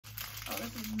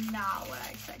this is not what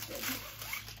I expected.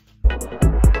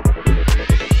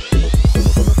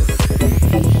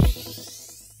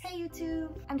 Hey YouTube,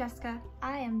 I'm Jessica.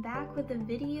 I am back with the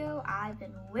video I've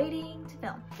been waiting to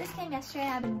film. This came yesterday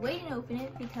and I've been waiting to open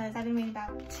it because I've been waiting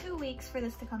about 2 weeks for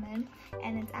this to come in,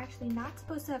 and it's actually not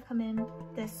supposed to have come in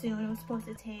this soon. It was supposed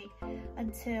to take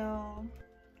until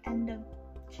end of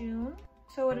June.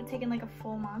 So it would have taken like a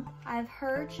full month. I've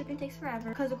heard shipping takes forever.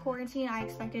 Because of quarantine, I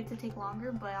expected it to take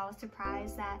longer, but I was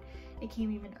surprised that it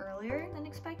came even earlier than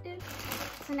expected.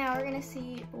 So now we're gonna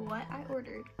see what I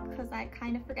ordered, because I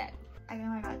kind of forget. I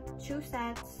only got 2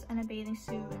 sets and a bathing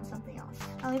suit and something else.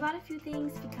 I only bought a few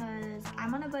things because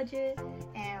I'm on a budget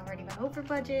and I already went over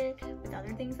budget with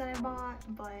other things that I bought,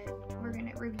 but we're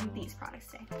gonna review these products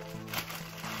today.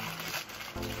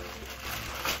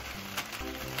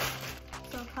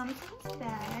 So it comes in this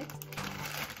bag.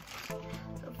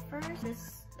 So first,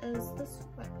 this is the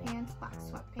sweatpants, black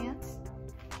sweatpants.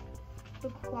 The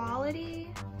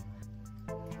quality,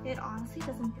 it honestly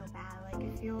doesn't feel bad. Like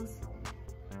it feels,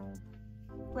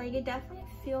 like it definitely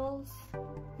feels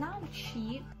not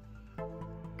cheap,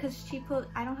 because cheap clothes,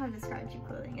 I don't know how to describe cheap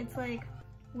clothing. It's like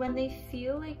when they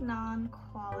feel like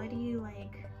non-quality,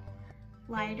 like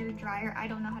lighter, drier, I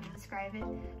don't know how to describe it,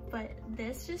 but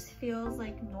this just feels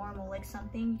like normal, like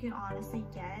something you can honestly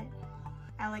get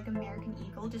at like American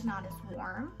Eagle, just not as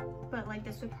warm, but like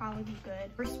this would probably be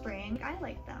good for spring. I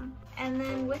like them. And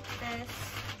then with this,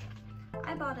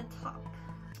 I bought a top.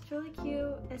 It's really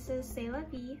cute. It says C'est la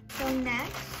vie. So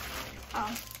next,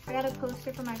 oh, I got a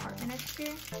poster for my apartment next year.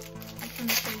 I just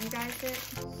want to show you guys it.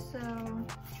 So,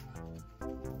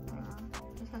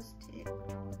 this has tape.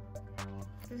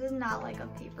 This is not like a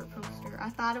paper poster. I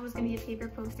thought it was gonna be a paper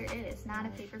poster. It is not a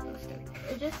paper poster.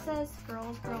 It just says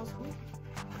girls, girls,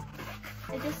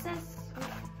 who? It just says,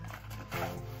 oh,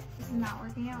 this is not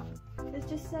working out. It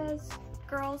just says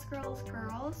girls, girls,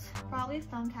 girls. Probably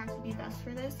thumbtacks would be best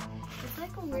for this. It's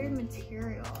like a weird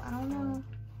material. I don't know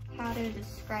how to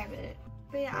describe it.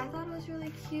 But yeah, I thought it was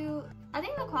really cute. I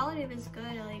think the quality of it is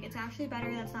good. Like, it's actually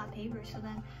better that's not paper, so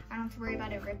then I don't have to worry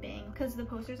about it ripping. Because the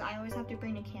posters I always have to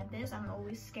bring to campus, I'm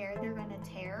always scared they're gonna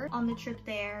tear on the trip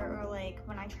there, or like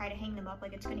when I try to hang them up,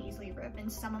 like it's gonna easily rip.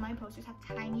 And some of my posters have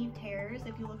tiny tears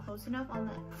if you look close enough on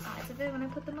the sides of it when I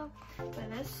put them up. But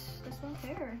this won't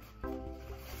tear.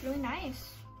 It's really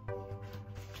nice.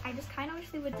 I just kind of wish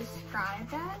they would describe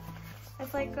that.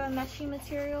 It's like a meshy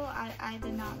material. I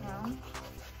did not know,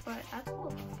 but that's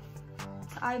cool.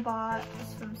 So I bought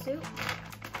a swimsuit.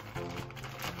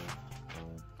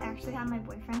 I actually had my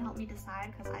boyfriend help me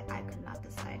decide because I could not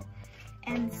decide.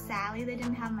 And sadly, they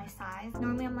didn't have my size.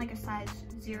 Normally I'm like a size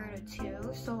 0 to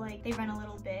 2, so like they run a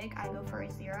little big, I go for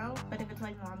a 0. But if it's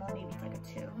like normal, maybe it's like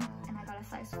a 2. And I got a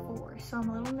size 4, so I'm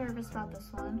a little nervous about this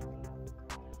one.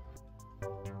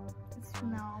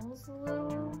 Smells a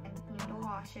little. I need to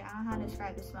wash it. I don't know how to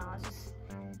describe the smell. It just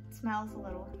smells a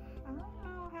little. I don't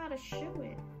know how to show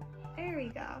it. There we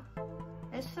go.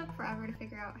 This took forever to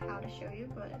figure out how to show you,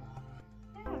 but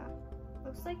yeah,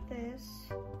 looks like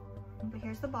this. But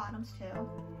here's the bottoms too.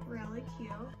 Really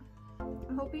cute.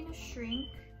 I'm hoping to shrink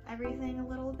everything a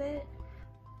little bit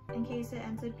in case it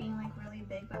ends up being like really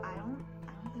big, but I don't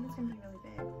think it's gonna be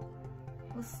really big.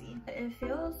 We'll see. It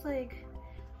feels like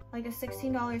a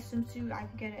 $16 swimsuit I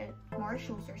could get at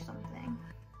Marshall's or something.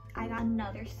 I got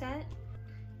another set.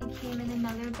 It came in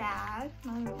another bag,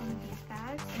 another one of these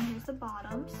bags, and here's the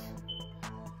bottoms.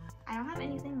 I don't have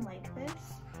anything like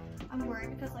this. I'm worried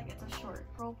because like it's a short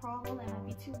girl problem, it might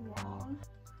be too long.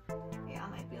 Yeah, it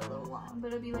might be a little long, but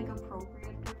it'll be like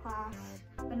appropriate for class,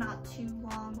 but not too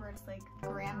long where it's like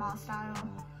grandma style.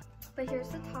 But here's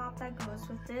the top that goes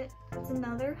with it. It's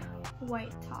another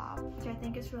white top, which I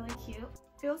think is really cute.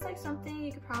 Feels like something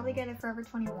you could probably get at Forever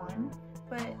 21,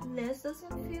 but this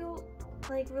doesn't feel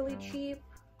like really cheap.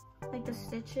 Like the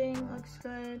stitching looks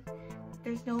good.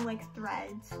 There's no like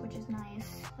threads, which is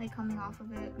nice, like coming off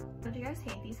of it. But do you guys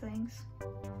hate these things?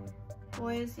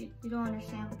 Boys, you don't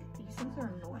understand, but these things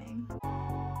are annoying.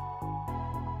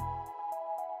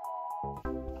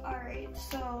 Alright,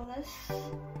 so this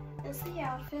is the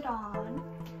outfit on.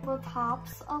 The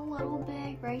top's a little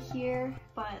big right here,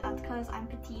 but that's because I'm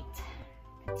petite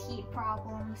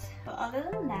problems. But other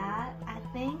than that, I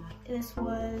think this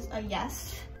was a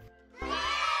yes.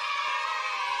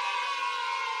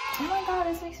 Oh my god,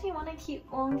 this makes me want to keep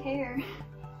long hair.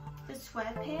 The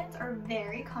sweatpants are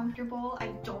very comfortable. I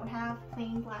don't have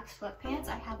plain black sweatpants.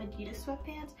 I have Adidas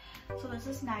sweatpants. So this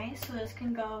is nice. So this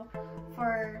can go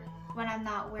for when I'm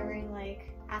not wearing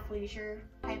like athleisure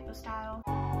type of style.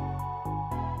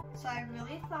 So I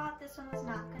really thought this one was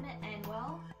not gonna end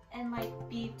well and like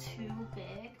be too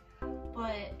big,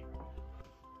 but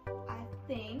I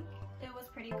think it was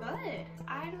pretty good.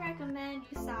 I'd recommend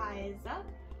you size up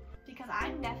because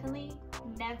I'm definitely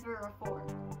never a 4.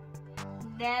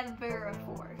 Never a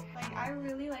 4. Like, I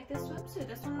really like this swimsuit.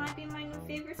 This one might be my new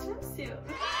favorite swimsuit.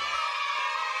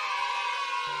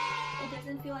 It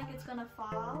doesn't feel like it's gonna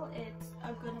fall. It's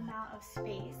a good amount of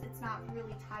space. It's not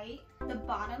really tight. The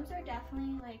bottoms are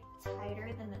definitely like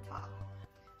tighter than the top,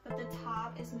 but the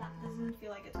top doesn't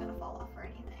feel like it's gonna fall off or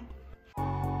anything.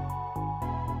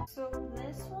 So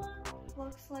this one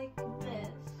looks like this.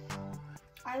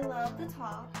 I love the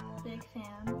top. Big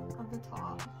fan of the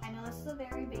top. I know this is a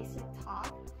very basic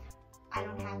top. I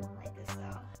don't have them like this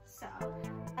though. So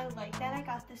I like that I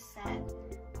got this set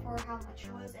for how much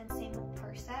it was, and same with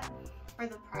per set for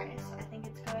the price. I think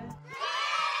it's good.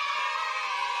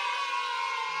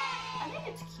 I think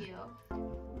it's cute.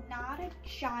 Not a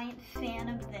giant fan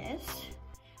of this,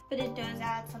 but it does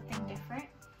add something different.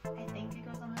 I think it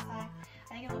goes on the side.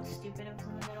 I think it looks stupid if it's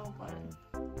in the middle, but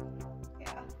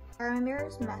yeah. My mirror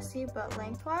is messy, but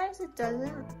lengthwise it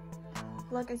doesn't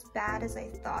look as bad as I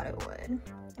thought it would.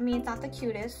 I mean, it's not the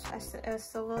cutest. I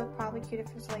still look probably cute if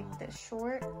it's like this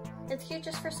short. It's cute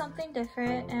just for something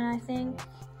different, and I think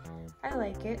I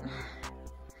like it.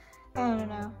 I don't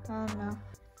know.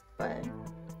 But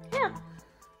yeah,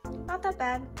 not that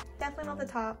bad. Definitely not the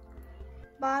top.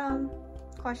 Bottom,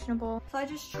 questionable. So I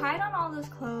just tried on all those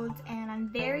clothes, and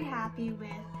I'm very happy with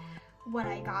what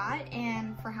I got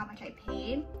and for how much I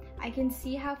paid. I can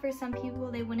see how for some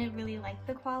people they wouldn't really like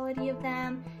the quality of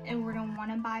them and wouldn't want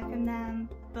to buy from them,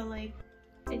 but like,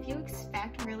 if you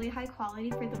expect really high quality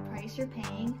for the price you're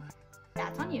paying,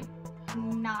 that's on you,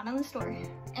 not on the store.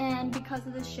 And because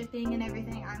of the shipping and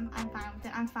everything, I'm fine with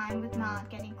it. I'm fine with not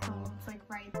getting clothes like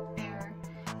right there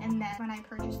and then when I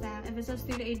purchase them. If it says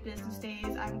 3 to 8 business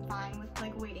days, I'm fine with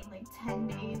like waiting like 10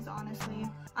 days, honestly,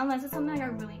 unless it's something I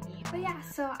really need. But yeah,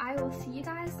 so I will see you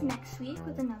guys next week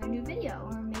with another new video,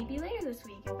 or maybe later this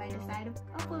week if I decide to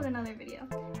upload another video.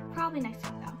 Probably next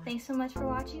week though. Thanks so much for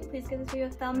watching. Please give this video a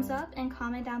thumbs up and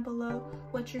comment down below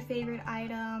what's your favorite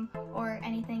item or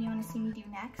anything you want to see me do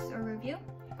next or review.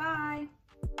 Bye!